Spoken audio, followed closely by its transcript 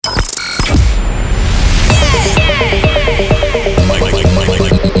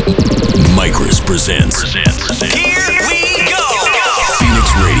presents. Here we go! Phoenix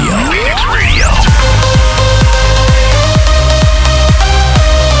Radio. Phoenix Radio.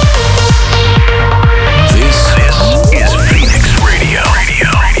 This is Phoenix Radio.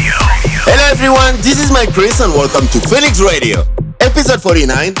 Hello everyone, this is MYKRIS and welcome to Phoenix Radio, episode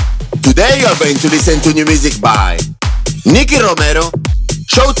 49. Today you are going to listen to new music by Nicky Romero,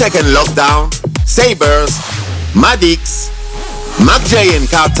 Showtek and Lockdown, SaberZ, Maddix,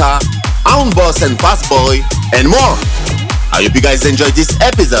 MAKJ Carta, wnboss and Fastboy, and more. I hope you guys enjoyed this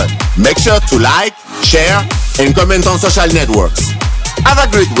episode. Make sure to like, share, and comment on social networks. Have a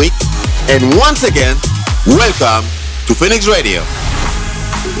great week, and once again, welcome to Phoenix Radio.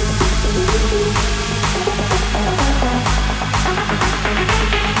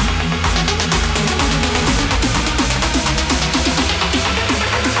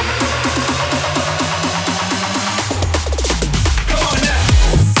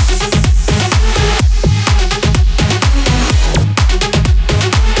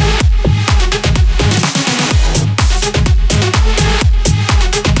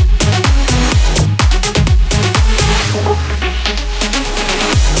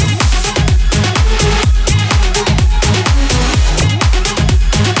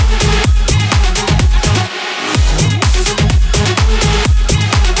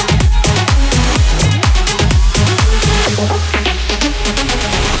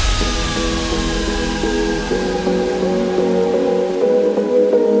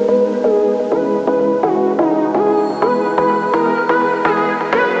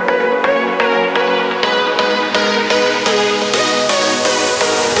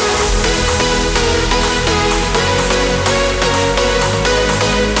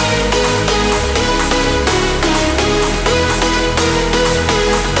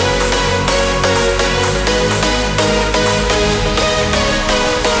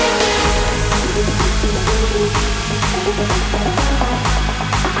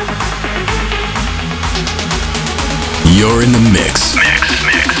 You're in the mix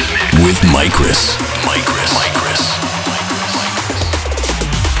with MYKRIS.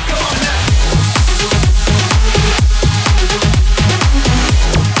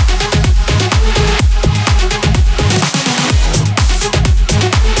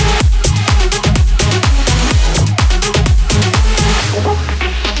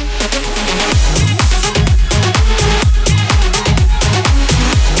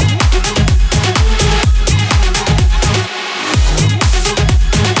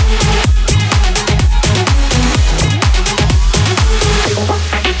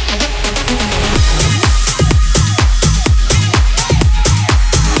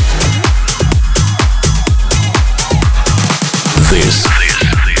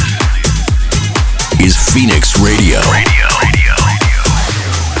 This is Phoenix Radio.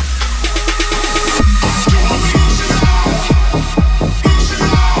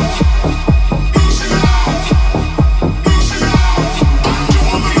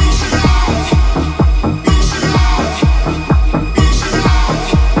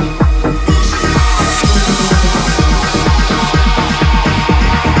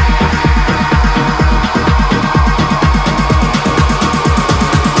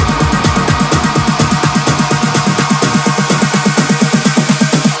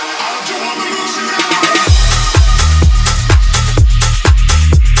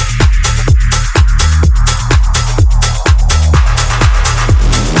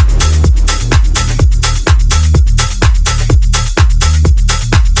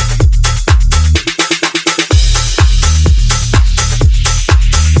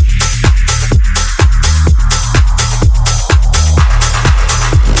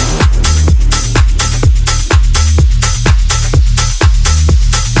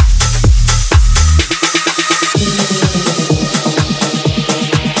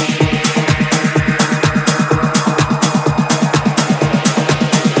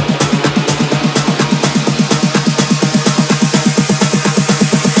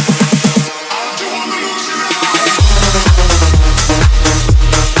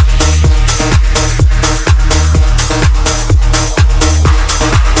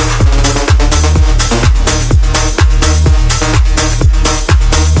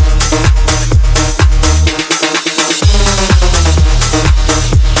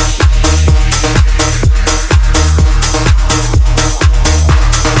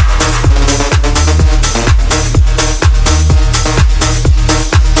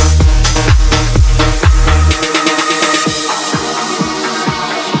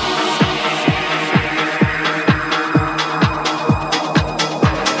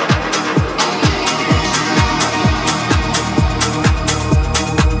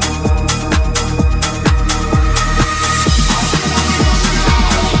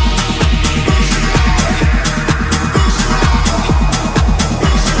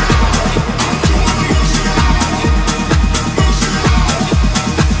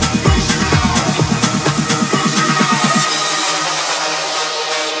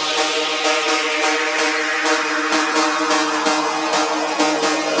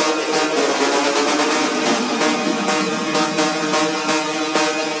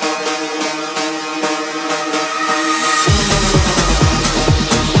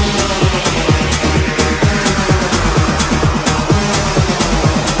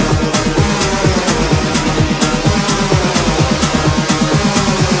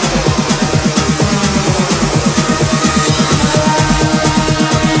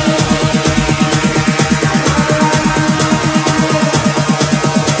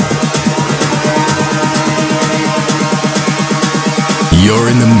 You're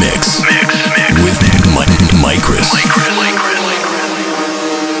in the mix with MYKRIS.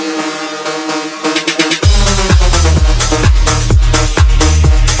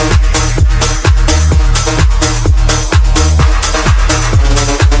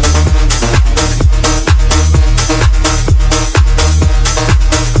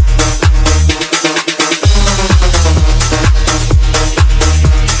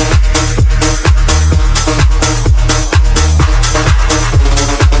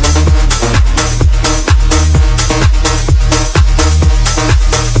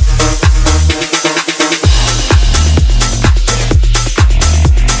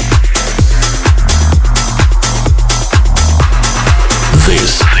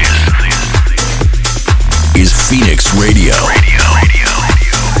 Phoenix Radio.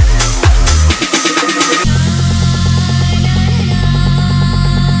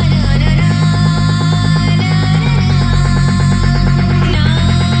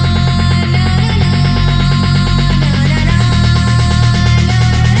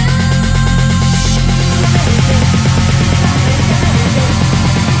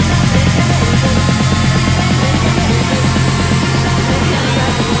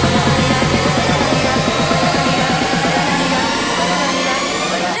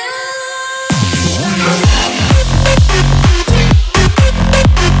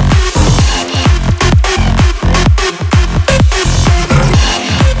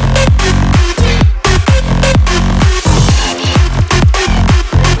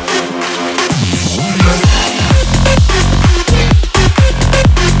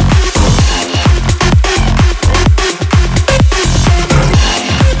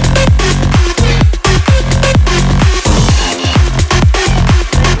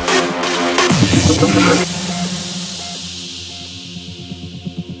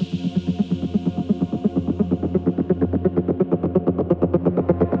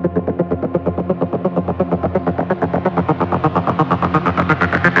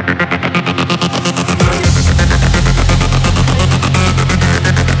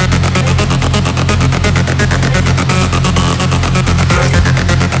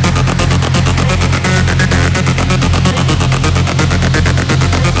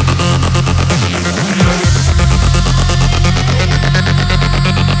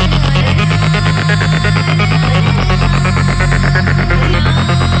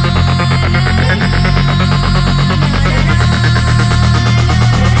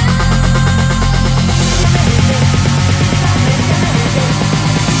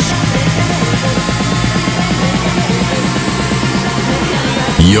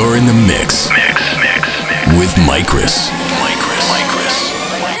 You're in the mix with MYKRIS.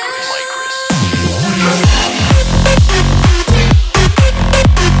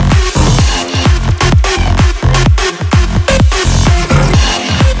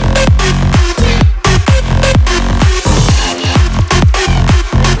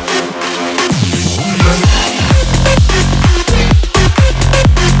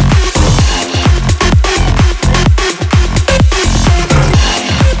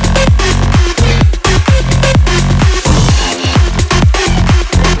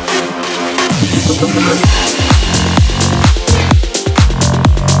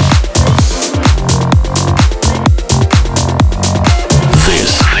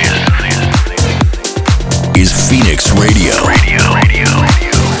 Phoenix Radio.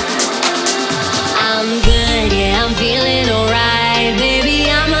 I'm good, yeah, I'm feeling alright. Baby,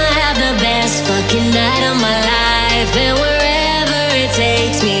 I'ma have the best fucking night of my life. And wherever it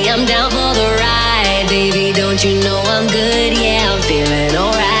takes me, I'm down for the ride. Baby, don't you know I'm good, yeah, I'm feeling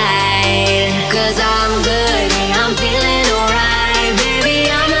alright. 'Cause I'm good, yeah, I'm feeling alright. Baby,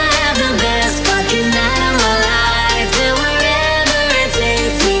 I'ma have the best fucking night of my life. And wherever it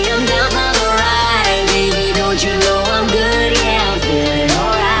takes me, I'm down for the ride. Baby, don't you know I'm good, yeah, I'm feeling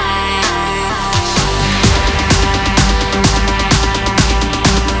alright.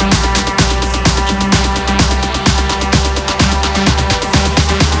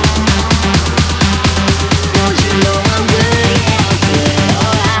 Don't you know I'm good, yeah.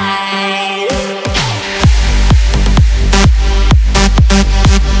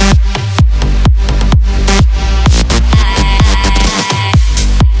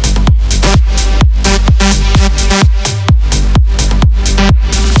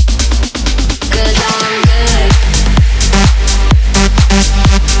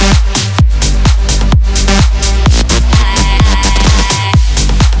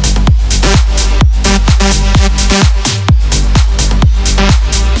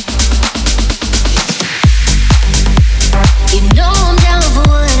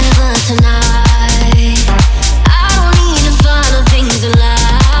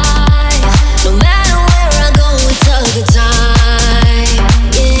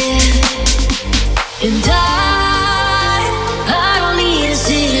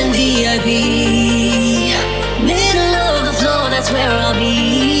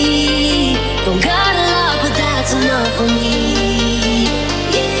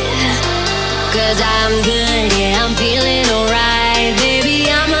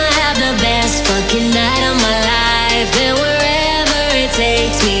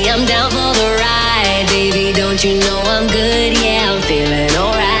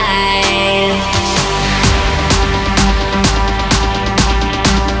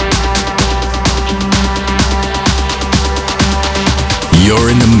 You're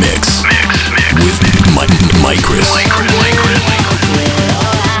in the mix with MYKRIS.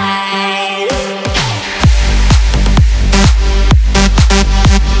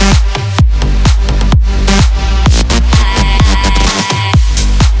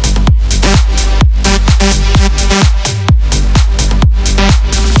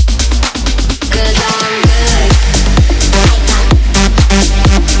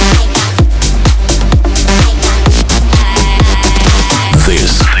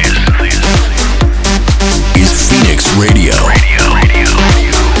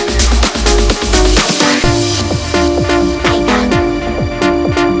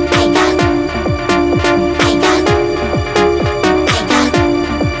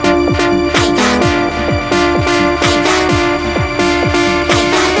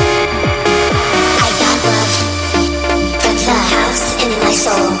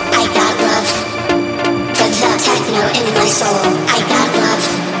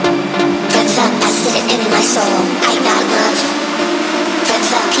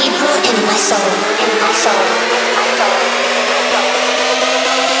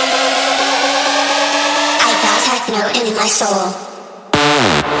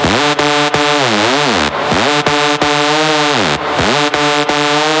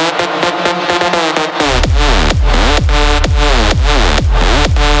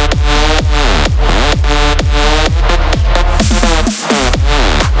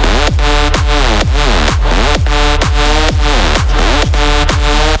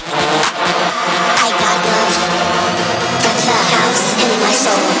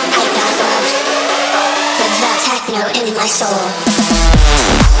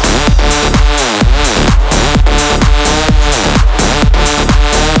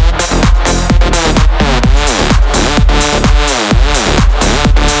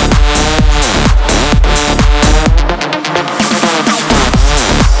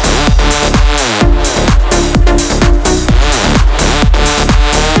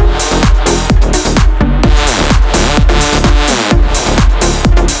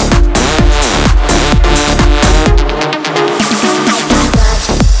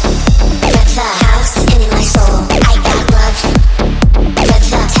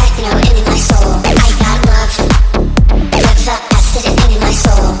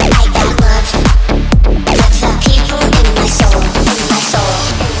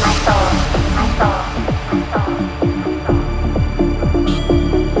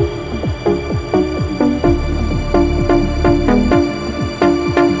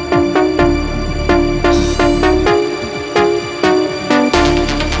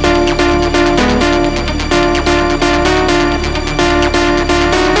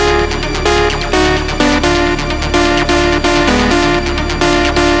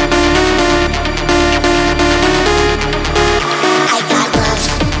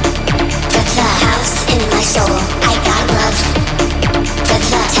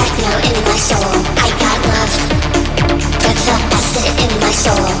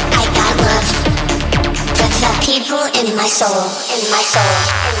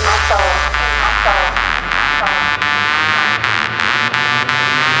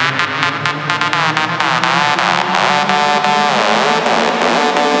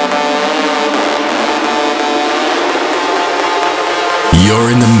 You're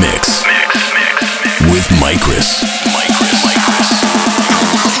in the mix with MYKRIS.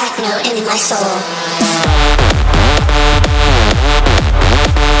 Techno in my soul.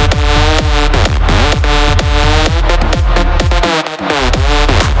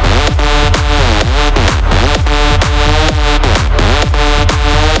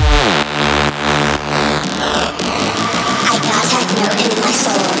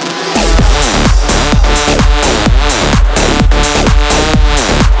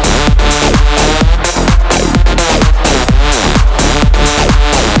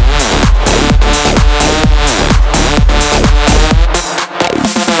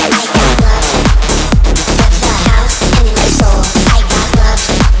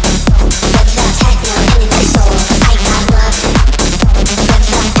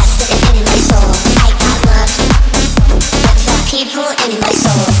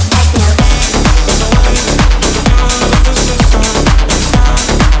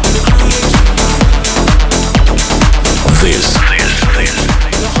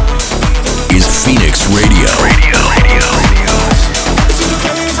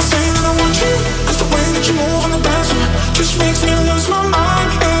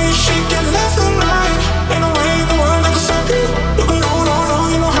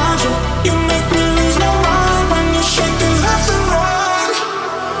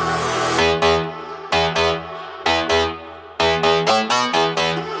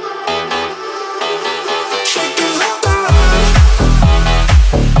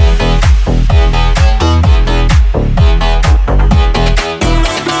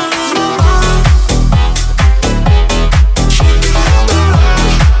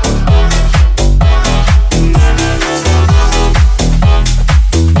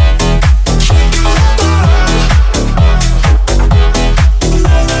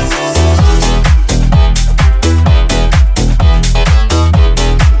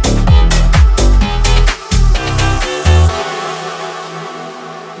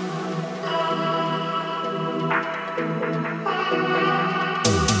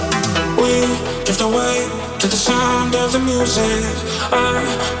 drift away to the sound of the music. I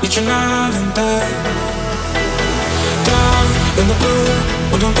need you night and day. Down in the blue,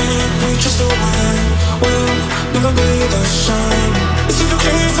 we don't think we just do it. We'll never be the same. Is it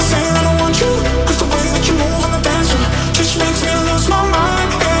okay if I say that I want you? Cause the way that you move on the dance floor just makes me lose my mind.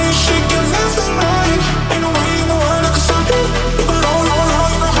 Yeah, you shake it left and right. Ain't no way in the world I can stop you. You go low, low, low,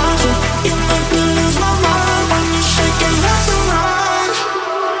 you know how to. You make me lose my mind when you shake it left and right.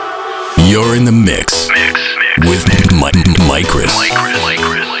 You're in the mix with MYKRIS.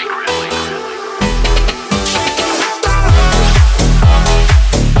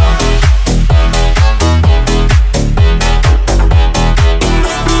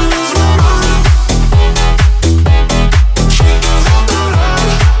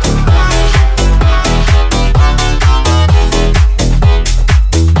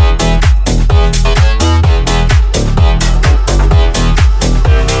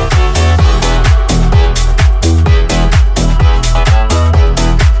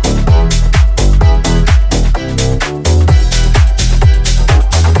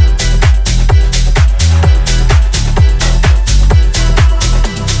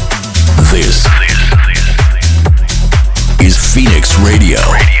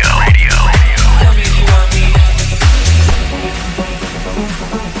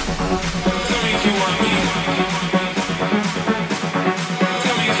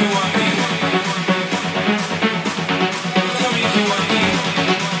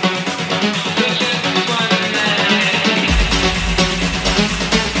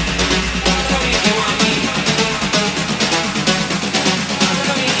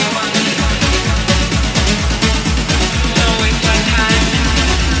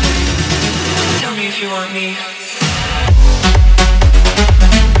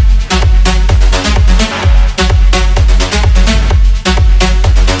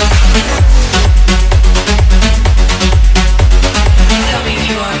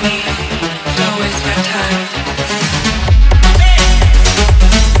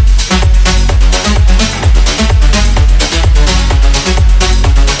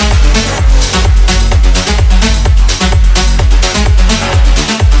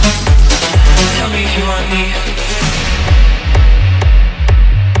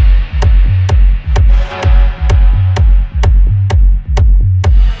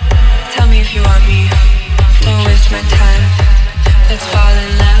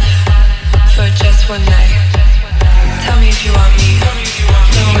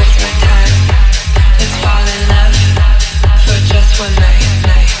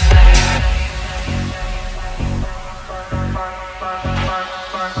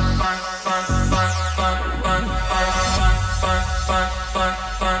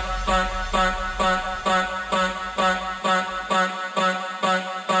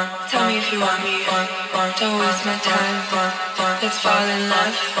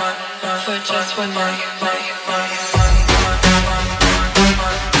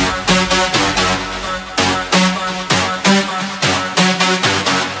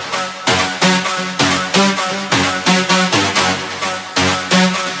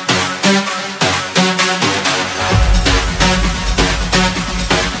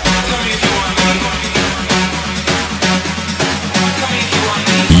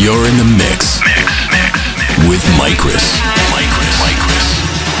 You're in the mix with MYKRIS.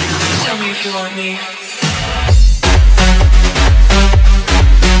 Tell me if you want me.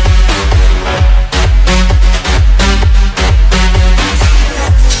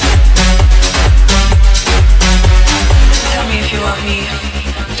 Tell me if you want me.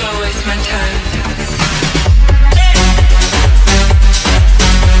 Don't waste my time.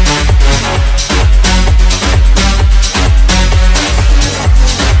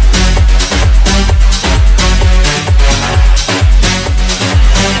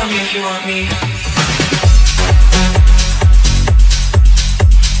 If you want me.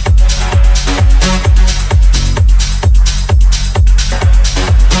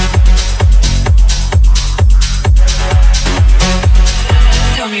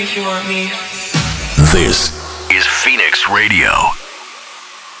 Tell me if you want me. This is Phoenix Radio.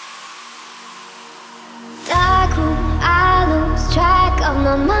 Dark room, I lose track of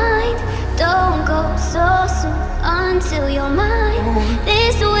my mind. Don't go so soon until you're mine.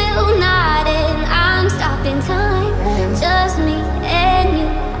 This will not end, I'm stopping time. Just me and you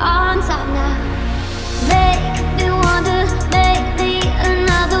on top now. Make me wonder, make me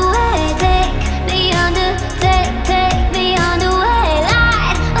another way. Take me under, take me underway.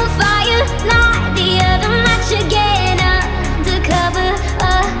 Light a fire, light the other match again. Undercover,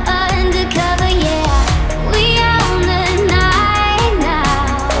 undercover, yeah. We own the night now.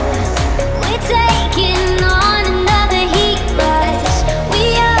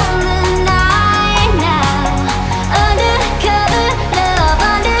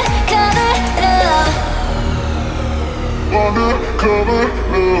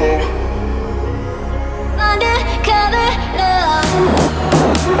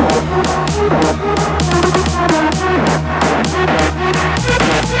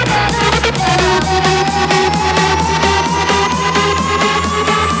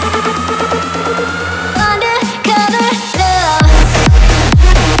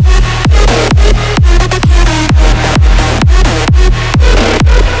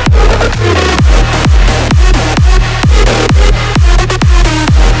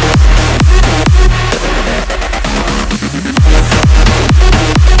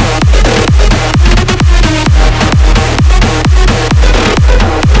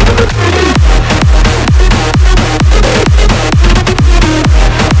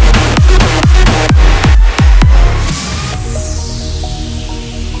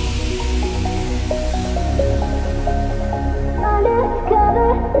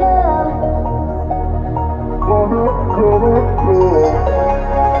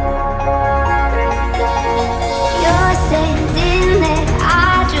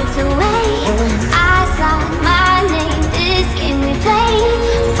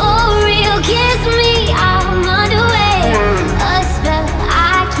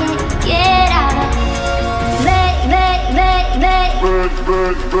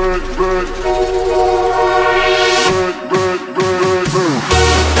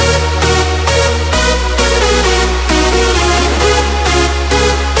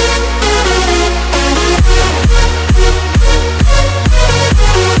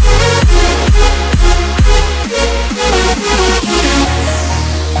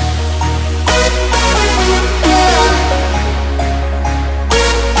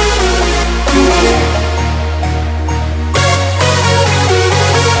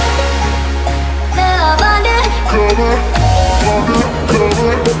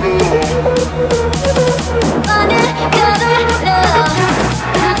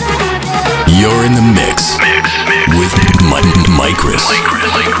 You're in the mix with MYKRIS.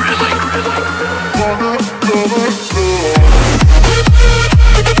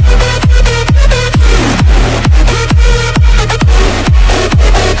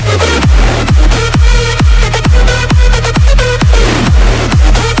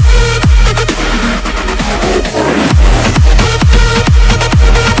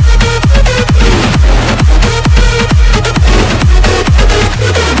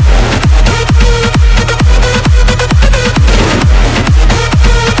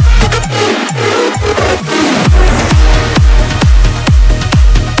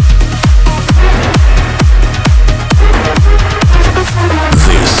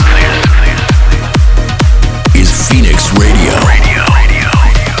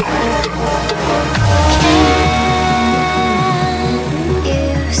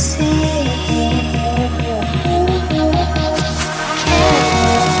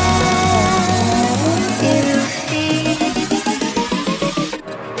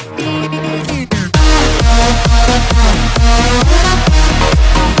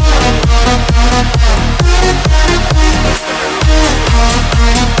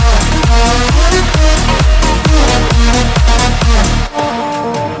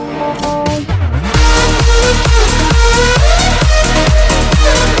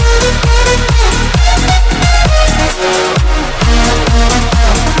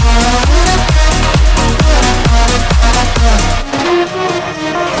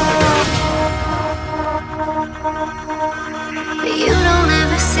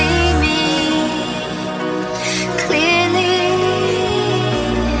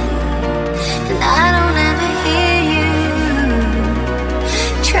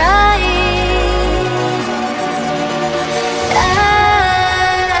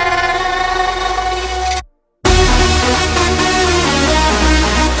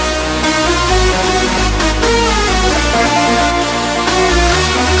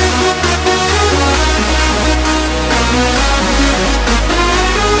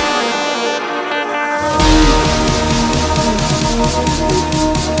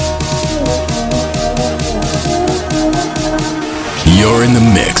 You're in the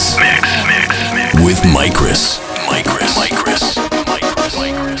mix with MYKRIS.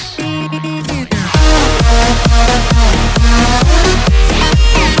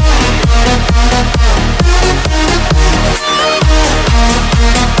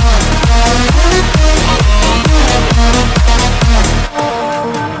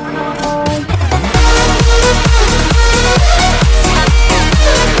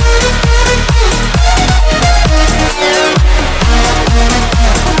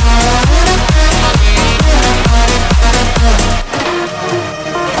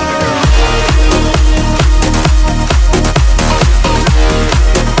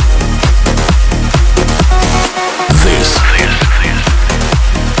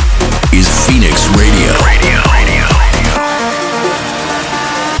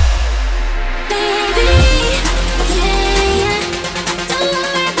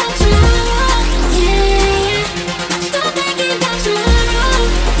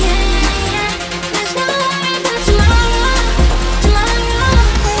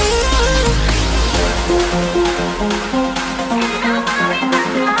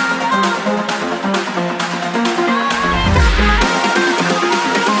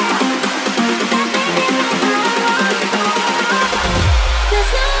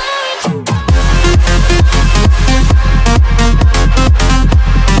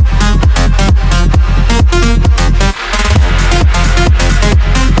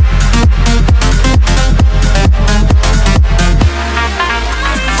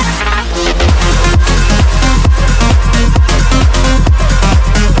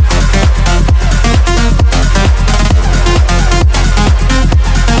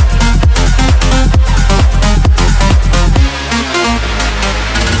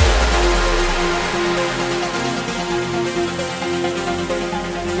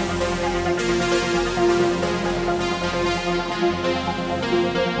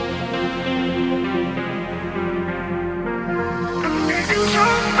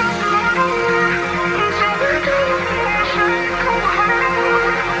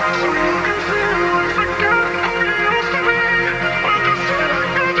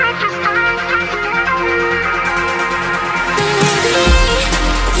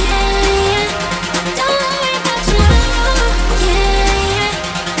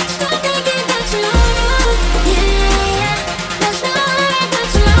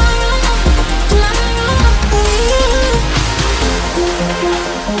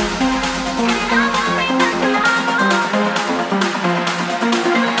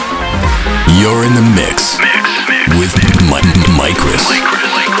 You're in the mix with MYKRIS.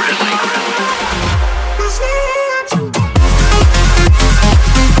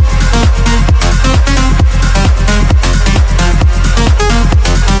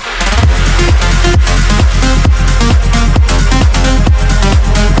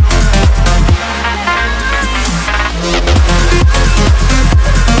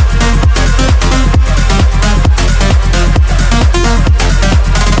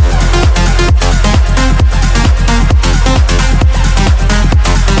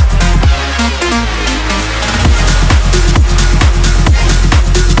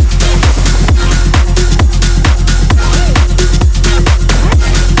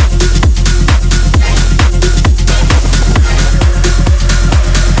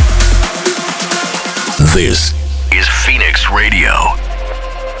 This is Phoenix Radio.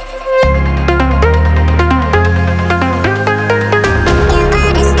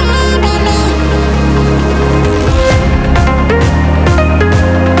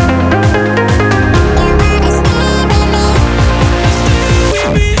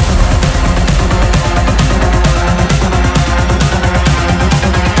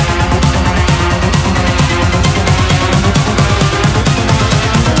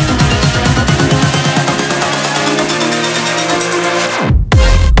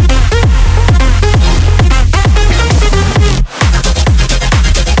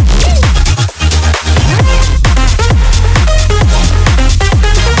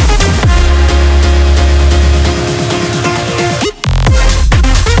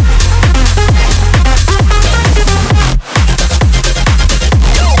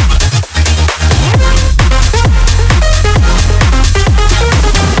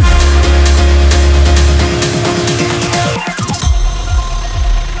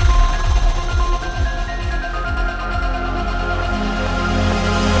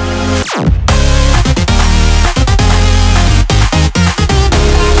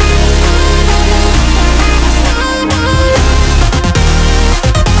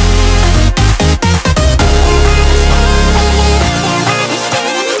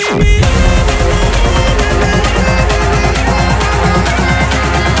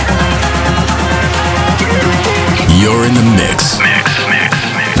 You're in the mix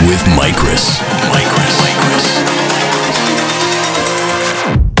with MYKRIS.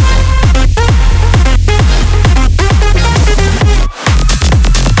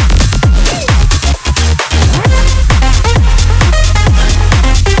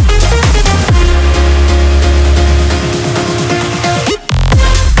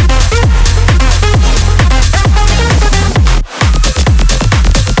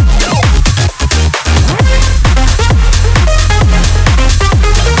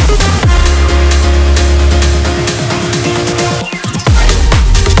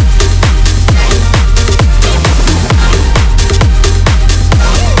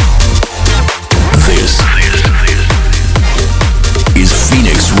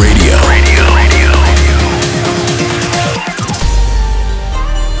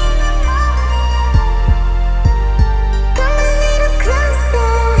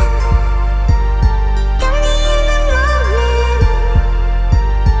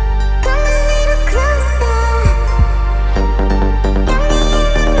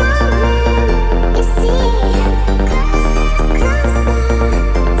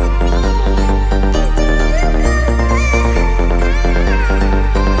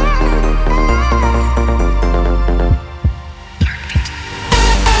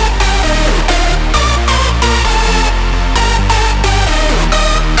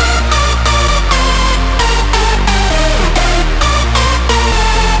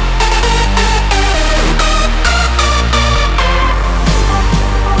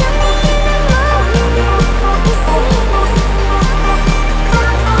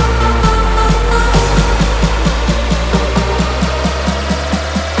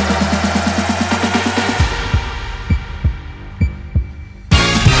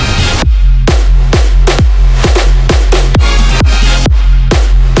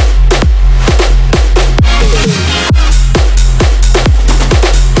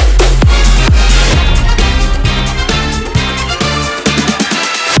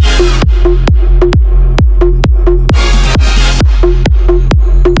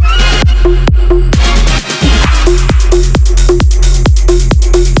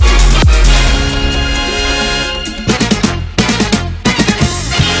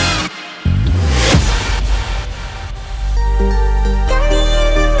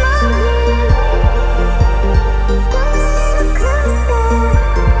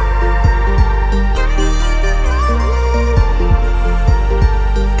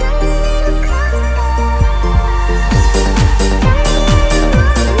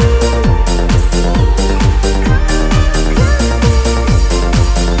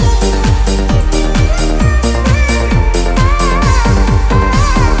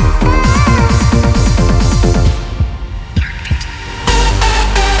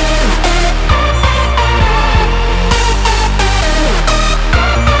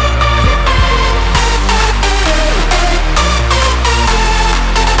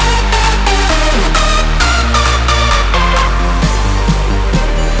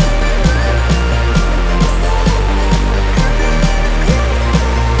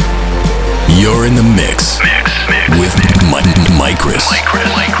 You're in the mix with MYKRIS.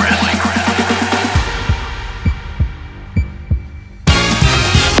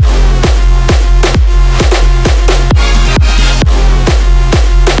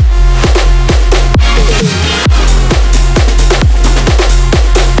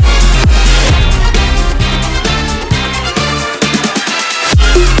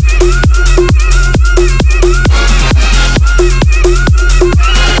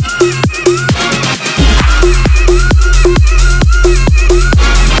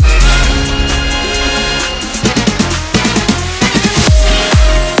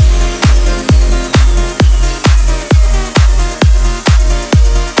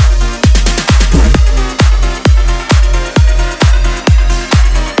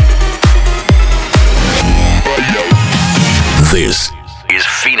 This is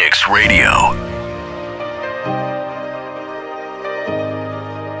Phoenix Radio.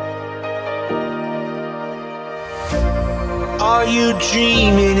 Are you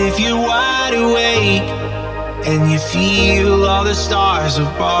dreaming if you're wide awake and you feel all the stars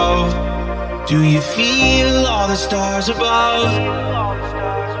above? Do you feel all the stars above?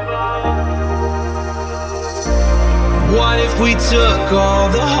 What if we took all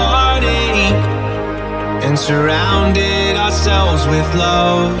the heartache and surrounded ourselves with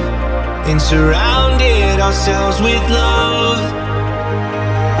love? And surrounded ourselves with love.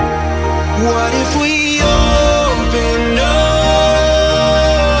 What if we open up?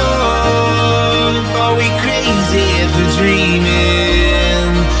 Are we crazy for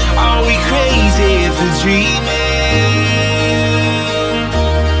dreaming? Are we crazy for dreaming?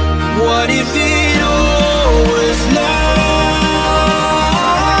 What if it all was love?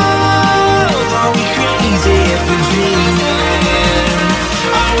 Are we crazy for dreaming?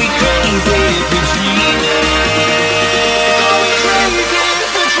 Are we crazy for dreaming? Are we crazy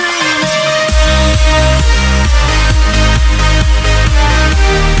for dreaming?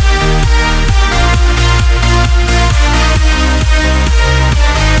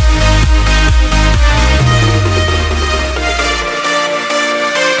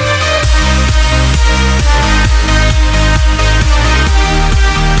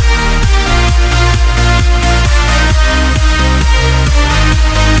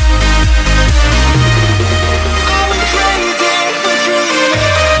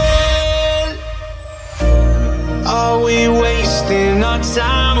 Are we wasting our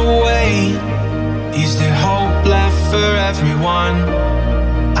time away? Is there hope left for everyone?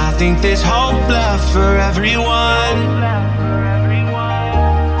 I think there's hope left for everyone.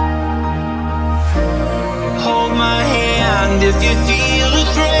 Hold my hand if you feel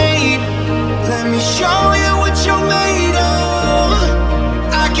afraid. Let me show you what you're made of.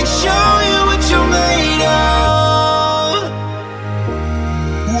 I can show you what you're made of.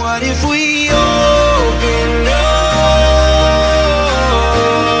 What if we open up?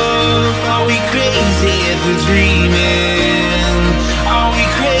 Are we crazy for dreaming? Are we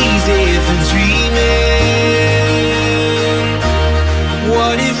crazy for dreaming?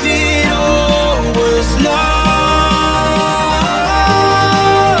 What if it all was love?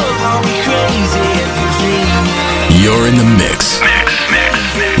 Are we crazy for dreaming? You're in the mix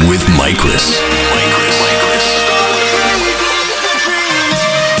with MYKRIS.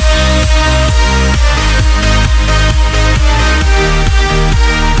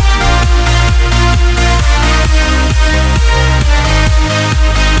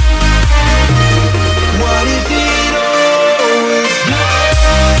 What if it all was love?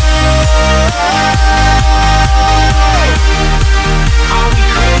 Are we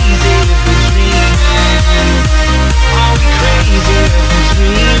crazy for dreaming? Are we crazy for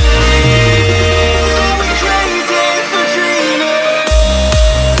dreaming? Are we crazy for dreaming?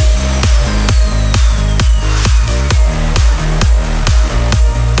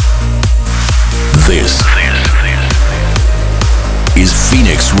 This is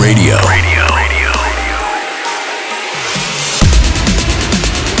Phoenix Radio.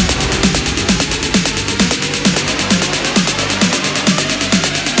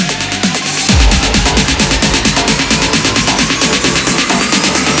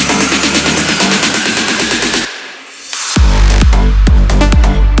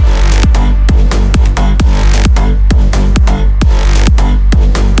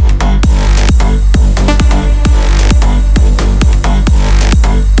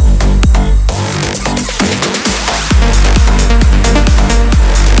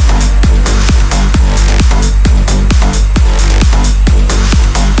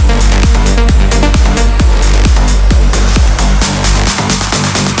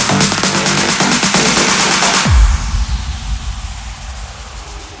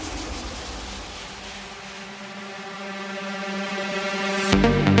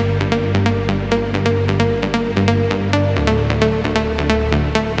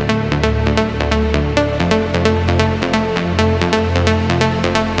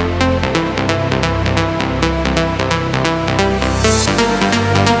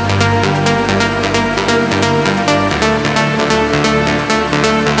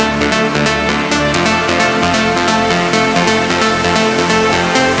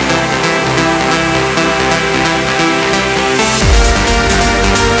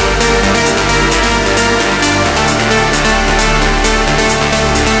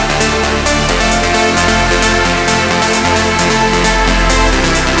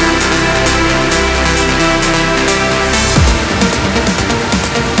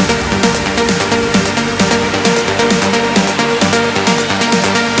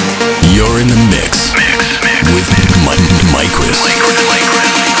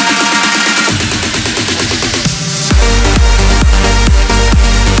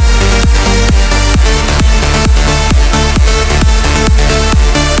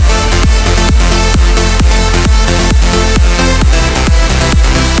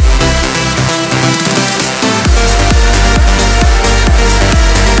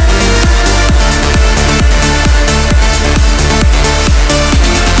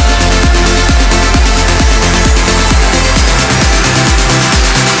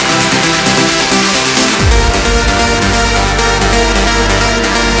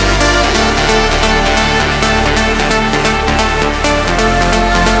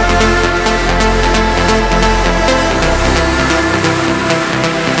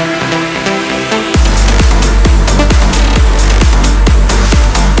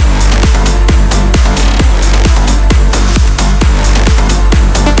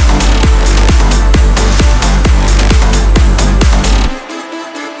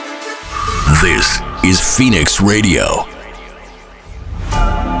 is Phoenix Radio.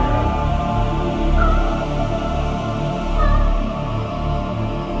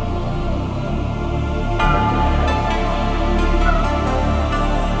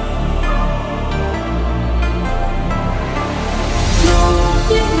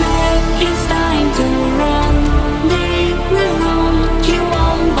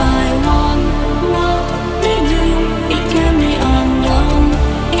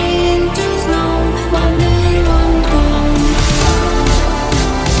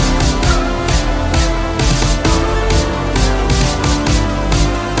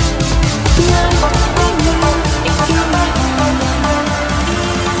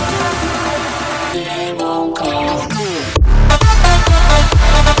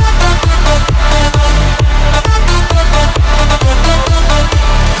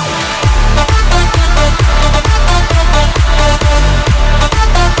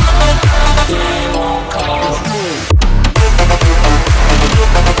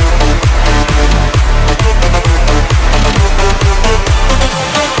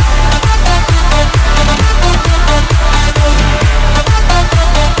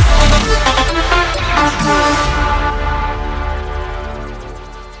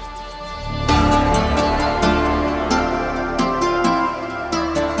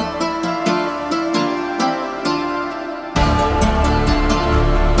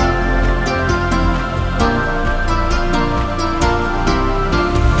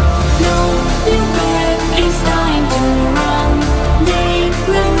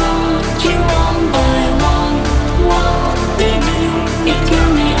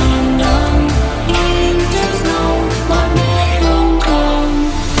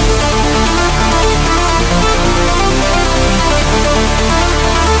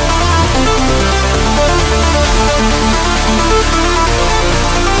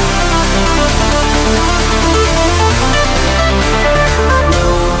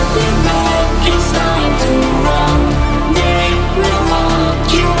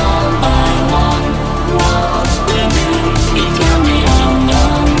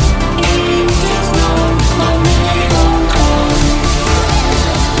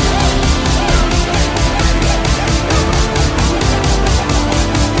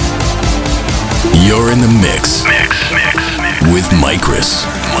 You're in the mix with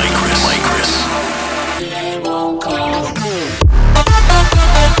MYKRIS.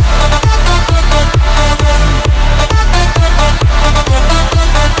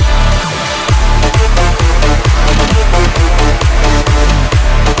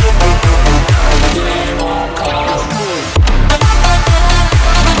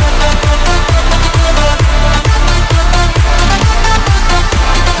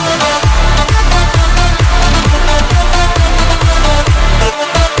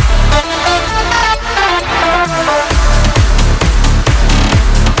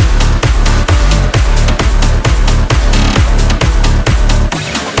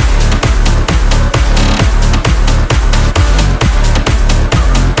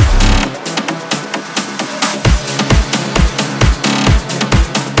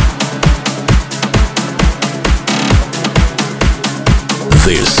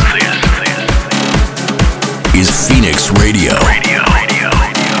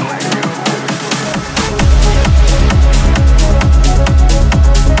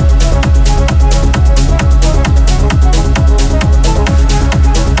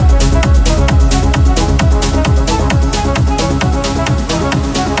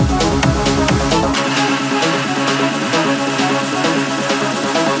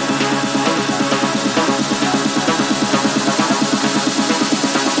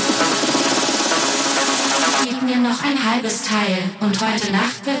 Teil und heute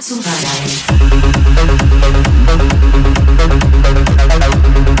Nacht wird supergeil.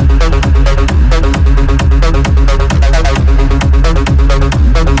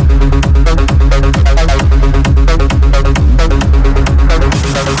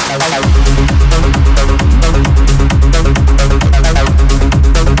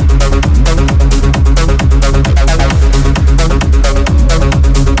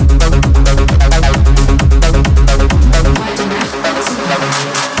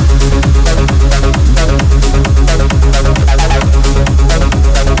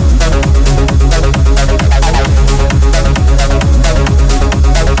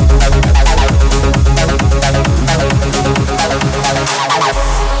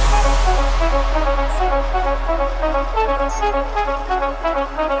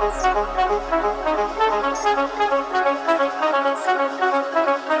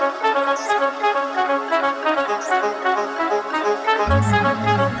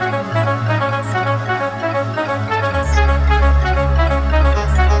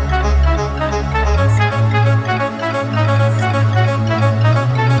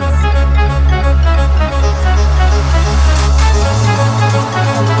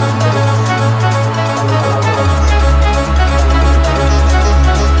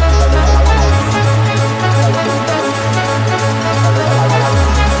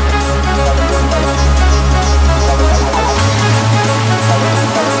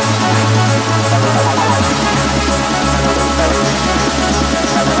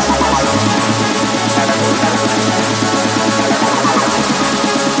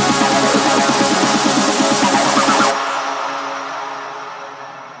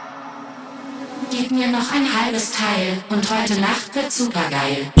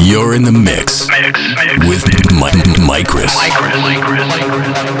 Supergeil. You're in the mix with MYKRIS.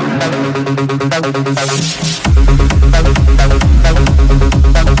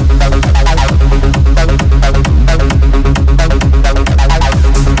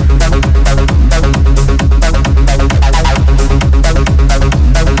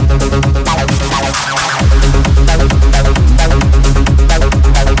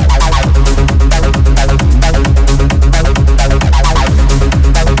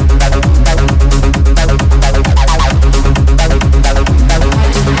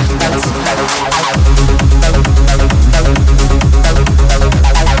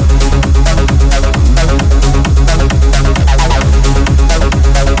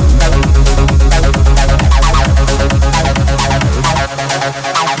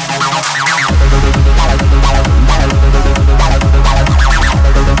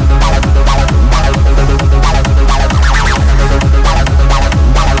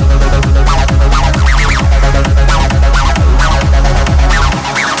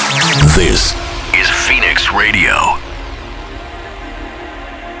 This is Phoenix Radio.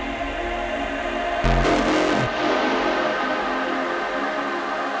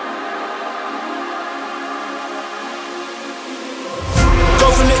 Go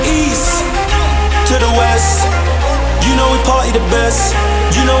from the east to the west. You know we party the best.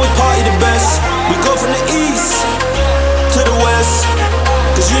 You know we party the best. We go from the east to the west.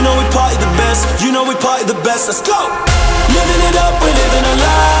 Cause you know we party the best. You know we party the best. Let's go. Living it up, we're living our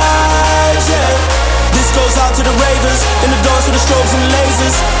lives, yeah. This goes out to the ravers, in the dance with the strobes and the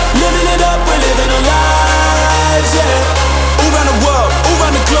lasers. Living it up, we're living our lives, yeah. All around the world, all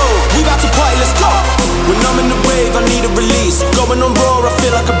around the globe, we about to party, let's go. When I'm in the wave, I need a release. Going on raw, I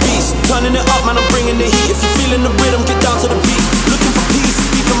feel like a beast. Turning it up, man, I'm bringing the heat. If you're feeling the rhythm, get down to the beat. Looking for peace,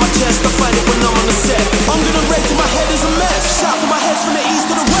 deep in my chest, I find it when I'm on the set. I'm gonna rage till my head is a mess. Shout to my heads from the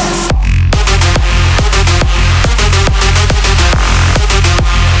east to the west.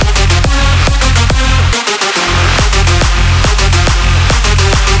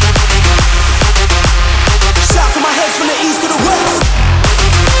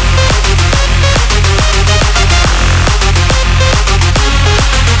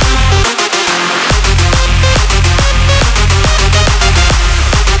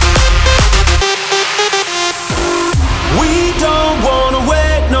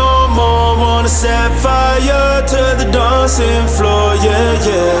 Set fire to the dancing floor, yeah,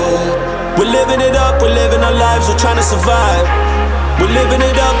 yeah. We're living it up, we're living our lives, we're trying to survive. We're living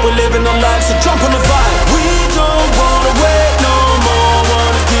it up, we're living our lives, so jump on the vibe. We don't wanna wait no more,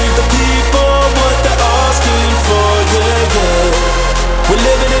 wanna give the people what they're asking for, yeah, yeah. We're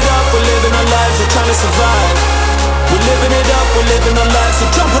living it up, we're living our lives, we're trying to survive. We're living it up, we're living our lives, so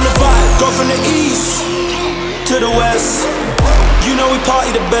jump on the vibe. Go from the east to the west. You know we party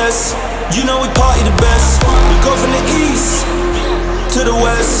the best. You know we party the best. We go from the east to the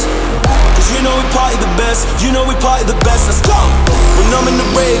west. Cause you know we party the best, you know we party the best, let's go. When I'm in the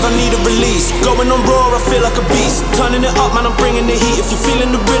rave, I need a release. Going on raw, I feel like a beast. Turning it up, man, I'm bringing the heat. If you're feeling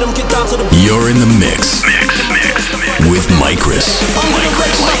the rhythm, get down to the beat. You're in the mix with MYKRIS. I'm gonna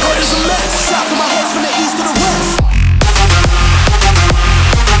break my head as a mess. Shout to my heads from the east to the west.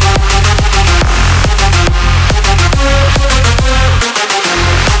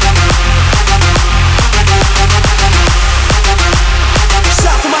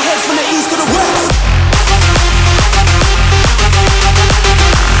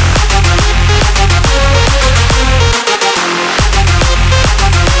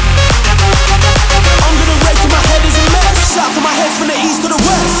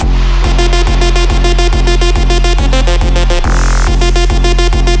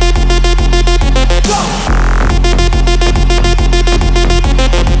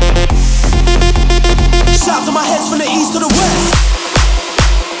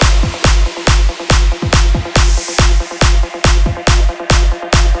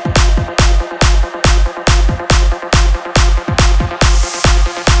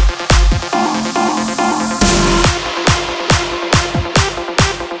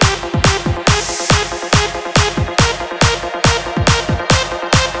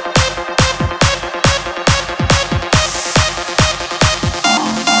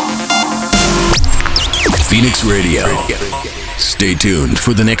 Phoenix Radio. Stay tuned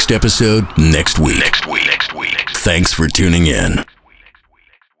for the next episode next week. Thanks for tuning in.